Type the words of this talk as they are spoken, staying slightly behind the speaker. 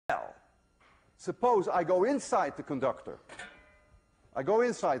Suppose I go inside the conductor. I go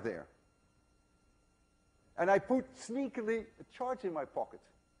inside there. And I put sneakily a charge in my pocket.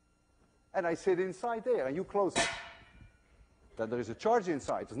 And I sit inside there, and you close it. Then there is a charge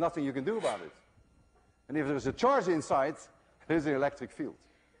inside. There's nothing you can do about it. And if there's a charge inside, there's an electric field.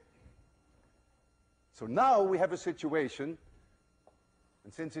 So now we have a situation,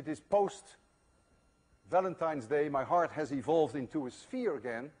 and since it is post-Valentine's Day, my heart has evolved into a sphere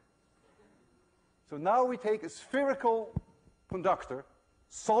again. So now we take a spherical conductor,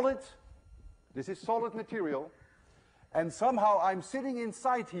 solid, this is solid material, and somehow I'm sitting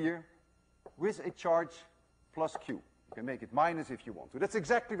inside here with a charge plus Q. You can make it minus if you want to. That's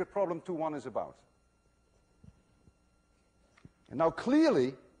exactly what problem 2.1 is about. And now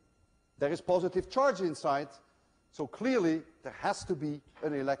clearly, there is positive charge inside, so clearly there has to be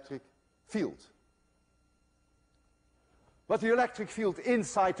an electric field. But the electric field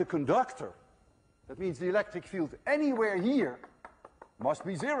inside the conductor, that means the electric field anywhere here must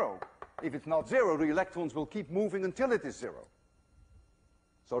be zero. If it's not zero, the electrons will keep moving until it is zero.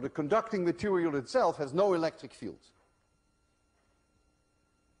 So the conducting material itself has no electric field.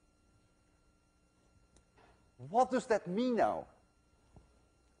 What does that mean now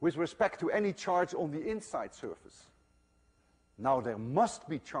with respect to any charge on the inside surface? Now there must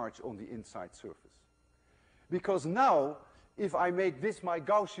be charge on the inside surface. Because now, if I make this my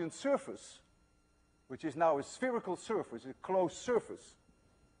Gaussian surface, which is now a spherical surface, a closed surface,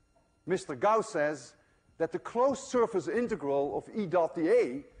 Mr. Gauss says that the closed surface integral of E dot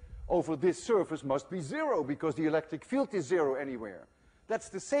dA over this surface must be zero, because the electric field is zero anywhere. That's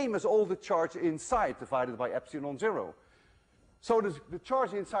the same as all the charge inside divided by epsilon zero. So the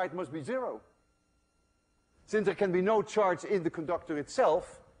charge inside must be zero. Since there can be no charge in the conductor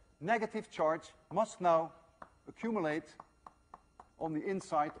itself, negative charge must now accumulate on the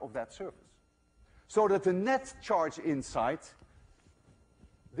inside of that surface. So that the net charge inside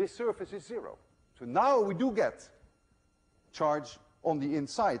this surface is zero. So now we do get charge on the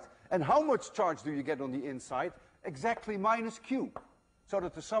inside. And how much charge do you get on the inside? Exactly minus Q, so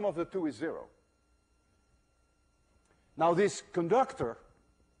that the sum of the two is zero. Now this conductor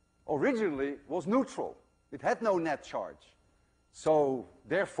originally was neutral. It had no net charge. So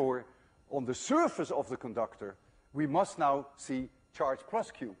therefore, on the surface of the conductor, we must now see charge plus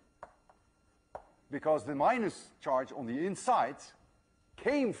Q. Because the minus charge on the inside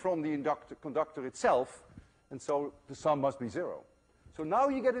came from the conductor itself, and so the sum must be zero. So now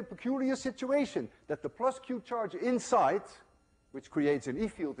you get a peculiar situation that the plus Q charge inside, which creates an E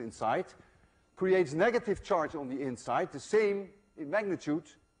field inside, creates negative charge on the inside, the same in magnitude,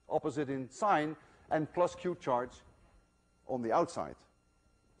 opposite in sign, and plus Q charge on the outside.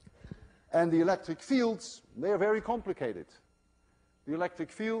 And the electric fields, they are very complicated. The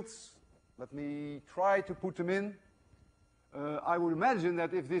electric fields, let me try to put them in. I would imagine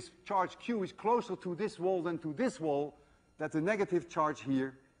that if this charge Q is closer to this wall than to this wall, that the negative charge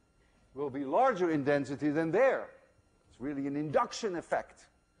here will be larger in density than there. It's really an induction effect.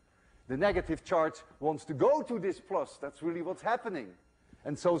 The negative charge wants to go to this plus. That's really what's happening.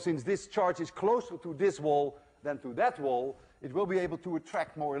 And so since this charge is closer to this wall than to that wall, it will be able to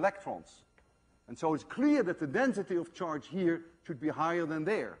attract more electrons. And so it's clear that the density of charge here should be higher than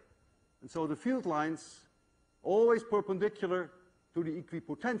there. And so the field lines always perpendicular to the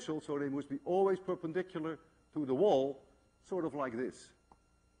equipotential, so they must be always perpendicular to the wall, sort of like this.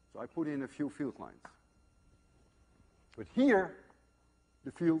 So I put in a few field lines. But here,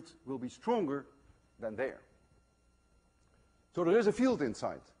 the field will be stronger than there. So there is a field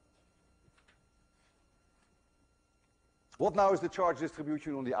inside. What now is the charge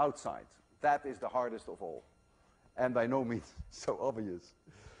distribution on the outside? That is the hardest of all, and by no means so obvious.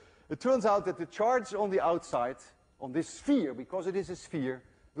 It turns out that the charge on the outside, on this sphere, because it is a sphere,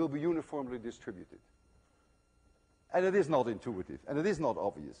 will be uniformly distributed. And it is not intuitive, and it is not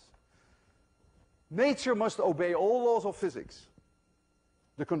obvious. Nature must obey all laws of physics.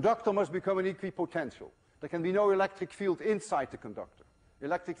 The conductor must become an equipotential. There can be no electric field inside the conductor.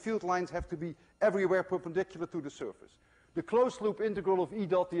 Electric field lines have to be everywhere perpendicular to the surface. The closed loop integral of E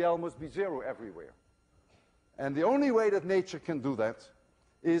dot dl must be zero everywhere. And the only way that nature can do that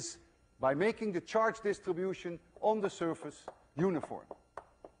is by making the charge distribution on the surface uniform.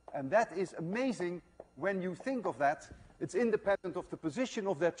 And that is amazing when you think of that. It's independent of the position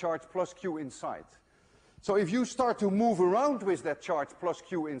of that charge plus Q inside. So if you start to move around with that charge plus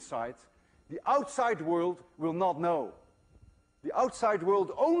Q inside, the outside world will not know. The outside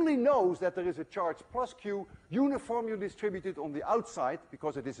world only knows that there is a charge plus Q uniformly distributed on the outside,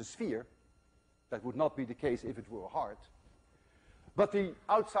 because it is a sphere. That would not be the case if it were a heart. But the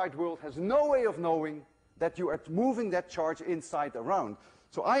outside world has no way of knowing that you are moving that charge inside around.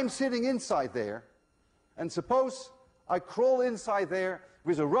 So I'm sitting inside there, and suppose I crawl inside there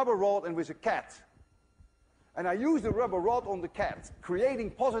with a rubber rod and with a cat. And I use the rubber rod on the cat,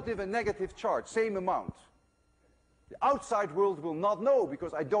 creating positive and negative charge, same amount. The outside world will not know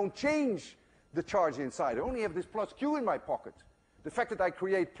because I don't change the charge inside. I only have this plus Q in my pocket. The fact that I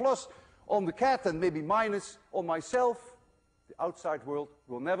create plus on the cat and maybe minus on myself, the outside world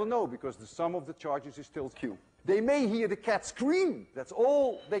will never know because the sum of the charges is still Q. They may hear the cat scream, that's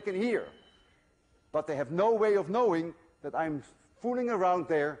all they can hear. But they have no way of knowing that I'm fooling around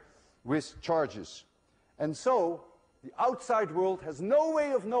there with charges. And so, the outside world has no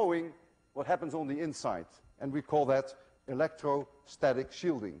way of knowing what happens on the inside. And we call that electrostatic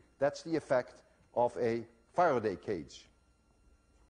shielding. That's the effect of a Faraday cage.